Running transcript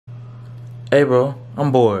Hey bro,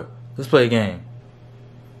 I'm bored. Let's play a game.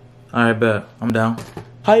 Alright, bet. I'm down.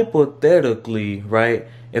 Hypothetically, right,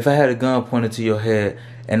 if I had a gun pointed to your head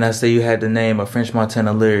and I say you had to name a French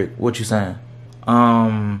Montana lyric, what you saying?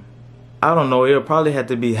 I don't know. It'll probably have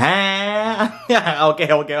to be okay.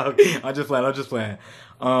 I'm just playing.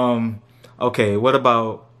 Okay, what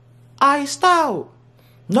about iced out?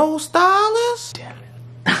 No stylist? Damn it.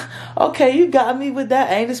 Okay, you got me with that.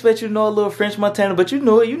 I ain't expect you to know a little French Montana, but you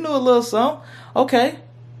knew it. You knew a little something. Okay.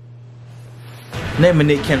 Name a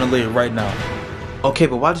Nick Cannon lyric right now. Okay,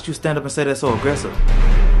 but why did you stand up and say that so aggressive?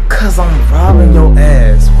 Cause I'm robbing your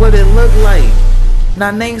ass. What it look like?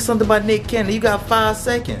 Now name something by Nick Cannon. You got 5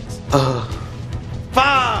 seconds.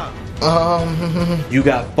 5. You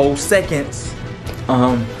got 4 seconds.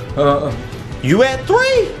 You at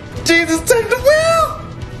 3. Jesus, take the wheel.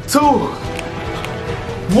 2.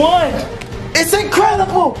 1. It's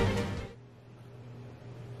incredible.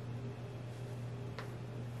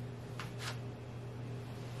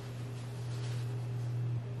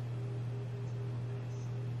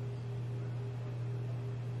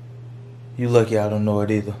 You lucky I don't know it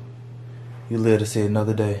either. You live to see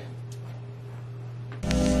another day.